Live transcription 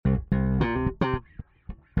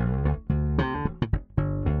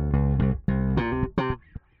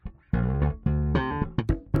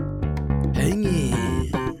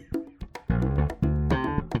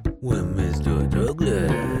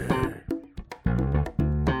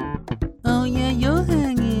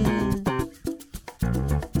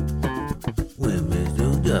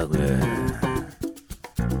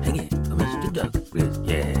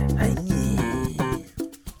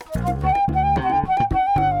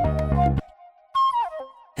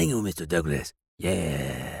Hang on, Mr. Douglas.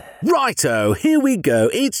 Yeah. Righto, here we go.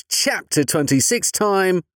 It's chapter 26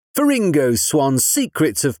 time for Ingo Swann's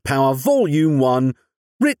Secrets of Power, Volume 1,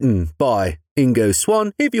 written by Ingo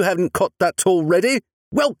Swann. If you haven't caught that already,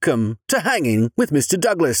 welcome to Hanging with Mr.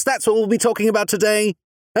 Douglas. That's what we'll be talking about today.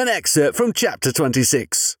 An excerpt from chapter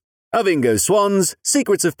 26 of Ingo Swann's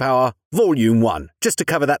Secrets of Power, Volume 1, just to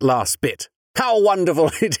cover that last bit. How wonderful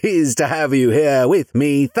it is to have you here with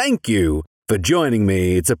me. Thank you for joining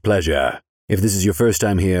me. It's a pleasure. If this is your first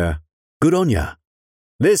time here, good on ya.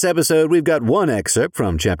 This episode, we've got one excerpt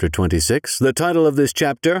from chapter 26. The title of this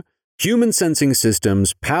chapter, Human Sensing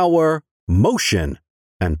Systems, Power, Motion,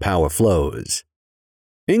 and Power Flows.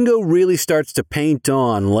 Ingo really starts to paint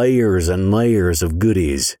on layers and layers of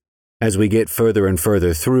goodies. As we get further and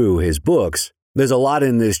further through his books, there's a lot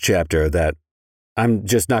in this chapter that I'm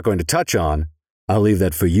just not going to touch on. I'll leave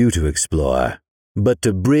that for you to explore. But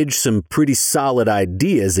to bridge some pretty solid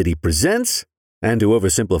ideas that he presents, and to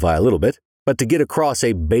oversimplify a little bit, but to get across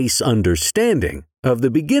a base understanding of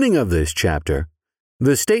the beginning of this chapter,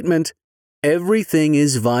 the statement, everything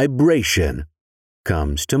is vibration,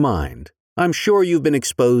 comes to mind. I'm sure you've been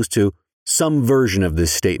exposed to some version of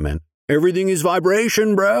this statement. Everything is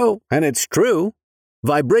vibration, bro. And it's true.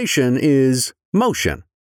 Vibration is motion.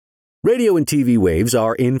 Radio and TV waves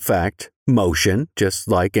are, in fact, motion, just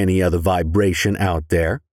like any other vibration out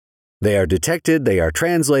there. They are detected, they are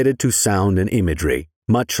translated to sound and imagery,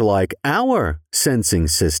 much like our sensing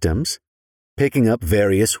systems, picking up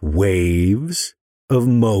various waves of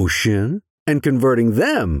motion and converting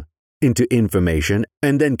them into information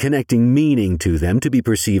and then connecting meaning to them to be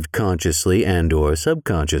perceived consciously and or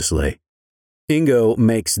subconsciously. Ingo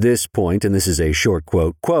makes this point, and this is a short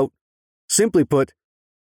quote, simply put,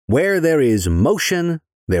 where there is motion,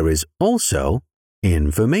 there is also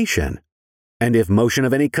information. And if motion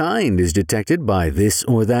of any kind is detected by this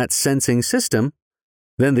or that sensing system,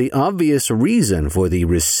 then the obvious reason for the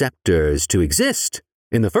receptors to exist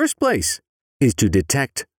in the first place is to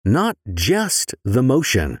detect not just the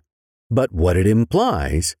motion, but what it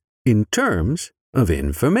implies in terms of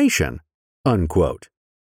information, unquote.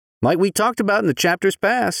 Like we talked about in the chapters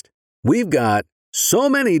past, we've got so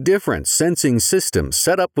many different sensing systems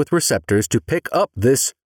set up with receptors to pick up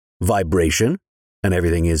this vibration, and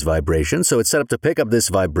everything is vibration, so it's set up to pick up this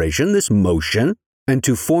vibration, this motion, and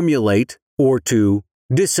to formulate or to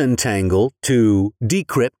disentangle, to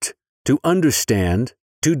decrypt, to understand,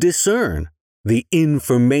 to discern the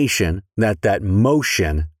information that that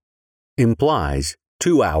motion implies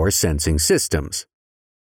to our sensing systems.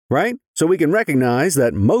 Right? So we can recognize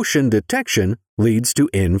that motion detection leads to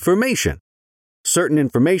information. Certain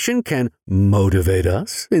information can motivate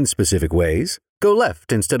us in specific ways. Go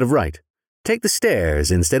left instead of right. Take the stairs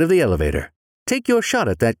instead of the elevator. Take your shot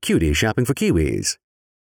at that cutie shopping for kiwis.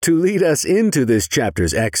 To lead us into this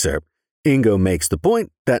chapter's excerpt, Ingo makes the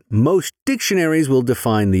point that most dictionaries will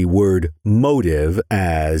define the word motive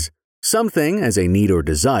as something as a need or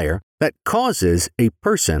desire that causes a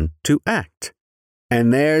person to act.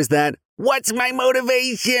 And there's that, what's my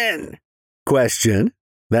motivation? question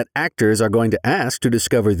that actors are going to ask to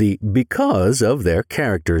discover the because of their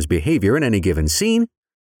character's behavior in any given scene.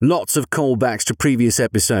 Lots of callbacks to previous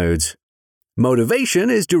episodes. Motivation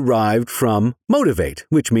is derived from motivate,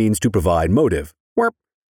 which means to provide motive.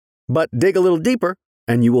 But dig a little deeper,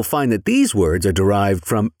 and you will find that these words are derived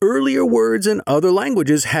from earlier words in other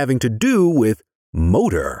languages having to do with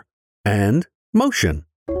motor and motion.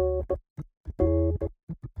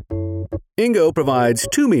 Ingo provides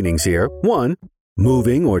two meanings here. One,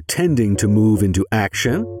 moving or tending to move into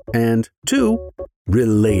action, and two,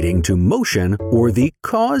 relating to motion or the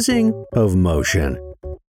causing of motion.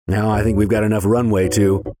 Now I think we've got enough runway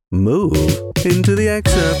to move into the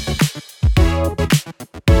excerpt.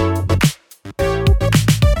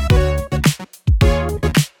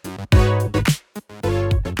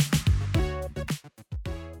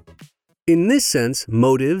 In this sense,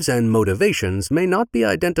 motives and motivations may not be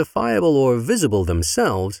identifiable or visible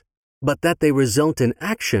themselves, but that they result in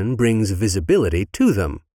action brings visibility to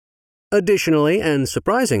them. Additionally, and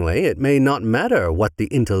surprisingly, it may not matter what the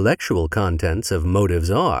intellectual contents of motives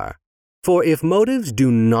are. For if motives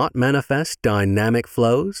do not manifest dynamic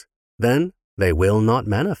flows, then they will not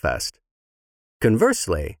manifest.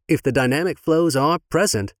 Conversely, if the dynamic flows are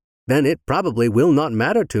present, then it probably will not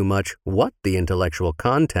matter too much what the intellectual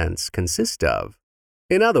contents consist of.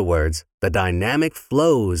 In other words, the dynamic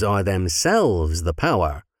flows are themselves the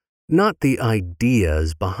power, not the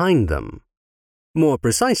ideas behind them. More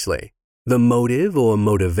precisely, the motive or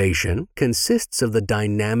motivation consists of the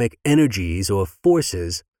dynamic energies or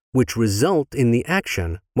forces which result in the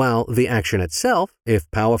action, while the action itself, if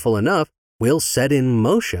powerful enough, will set in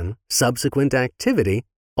motion subsequent activity,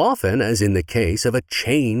 often as in the case of a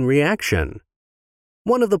chain reaction.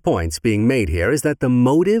 One of the points being made here is that the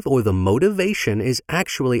motive or the motivation is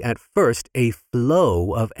actually at first a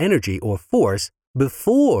flow of energy or force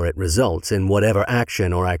before it results in whatever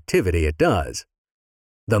action or activity it does.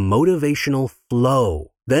 The motivational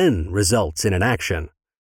flow then results in an action,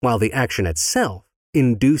 while the action itself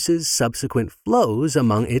induces subsequent flows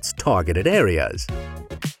among its targeted areas.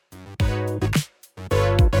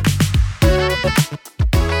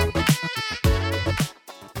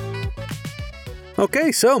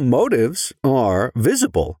 Okay, so motives are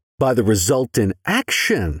visible by the resultant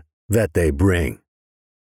action that they bring.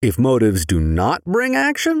 If motives do not bring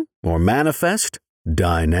action or manifest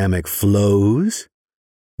dynamic flows,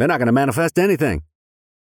 they're not going to manifest anything.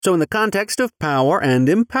 So in the context of power and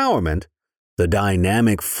empowerment, the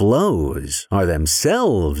dynamic flows are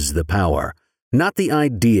themselves the power, not the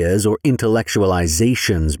ideas or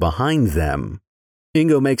intellectualizations behind them.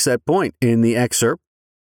 Ingo makes that point in the excerpt,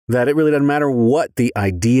 that it really doesn't matter what the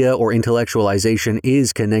idea or intellectualization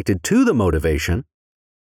is connected to the motivation.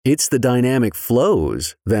 It's the dynamic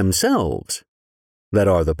flows themselves that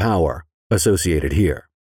are the power associated here.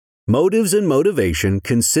 Motives and motivation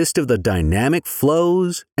consist of the dynamic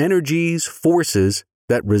flows, energies, forces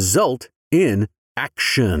that result in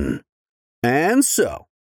action. And so,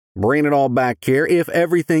 bringing it all back here, if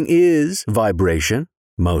everything is vibration,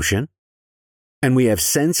 motion, and we have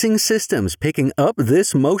sensing systems picking up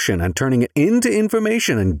this motion and turning it into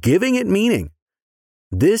information and giving it meaning,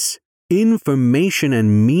 this information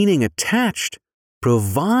and meaning attached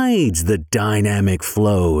provides the dynamic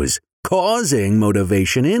flows, causing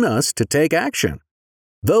motivation in us to take action.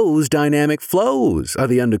 Those dynamic flows are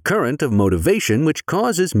the undercurrent of motivation which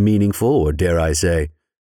causes meaningful, or dare I say,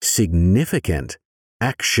 significant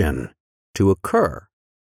action to occur.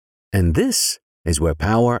 And this is where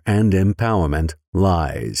power and empowerment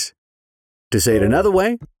lies. To say it another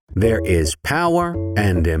way, there is power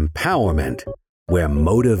and empowerment where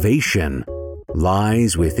motivation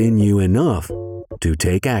lies within you enough to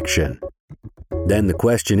take action. Then the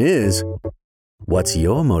question is, what's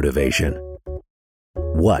your motivation?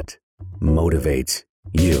 What motivates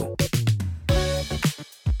you?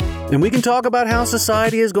 And we can talk about how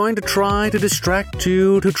society is going to try to distract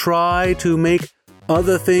you, to try to make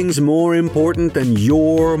other things more important than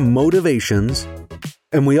your motivations.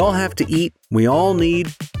 And we all have to eat. We all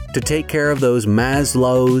need to take care of those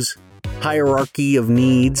Maslow's hierarchy of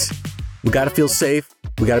needs. We got to feel safe.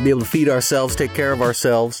 We got to be able to feed ourselves, take care of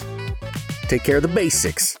ourselves, take care of the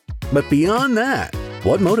basics. But beyond that,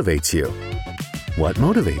 what motivates you? What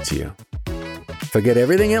motivates you? Forget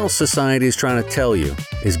everything else society is trying to tell you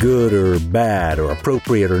is good or bad or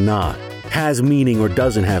appropriate or not, has meaning or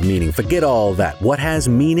doesn't have meaning. Forget all that. What has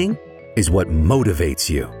meaning is what motivates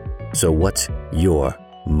you. So what's your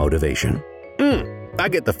motivation? I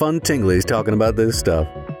get the fun tinglies talking about this stuff.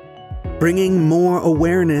 Bringing more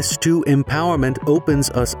awareness to empowerment opens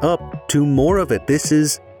us up to more of it. This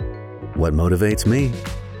is what motivates me.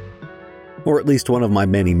 Or at least one of my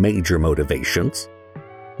many major motivations.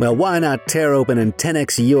 Well, why not tear open and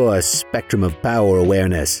 10x your spectrum of power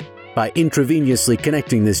awareness by intravenously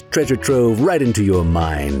connecting this treasure trove right into your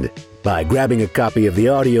mind by grabbing a copy of the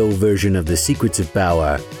audio version of The Secrets of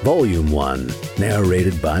Power, Volume 1,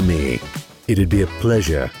 narrated by me. It'd be a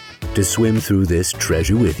pleasure to swim through this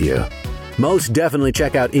treasure with you. Most definitely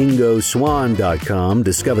check out IngoSwann.com.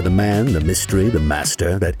 Discover the man, the mystery, the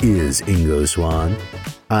master that is Ingo Swann.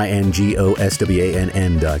 INGOSWANN.com.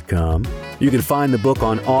 You can find the book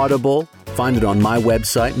on Audible. Find it on my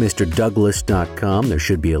website, MrDouglas.com. There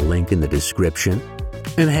should be a link in the description.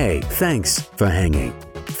 And hey, thanks for hanging.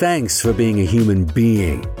 Thanks for being a human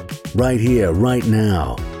being. Right here, right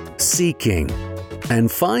now. Seeking and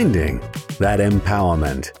finding that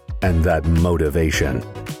empowerment and that motivation.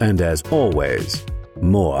 And as always,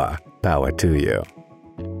 more power to you.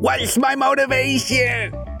 What's my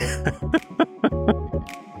motivation?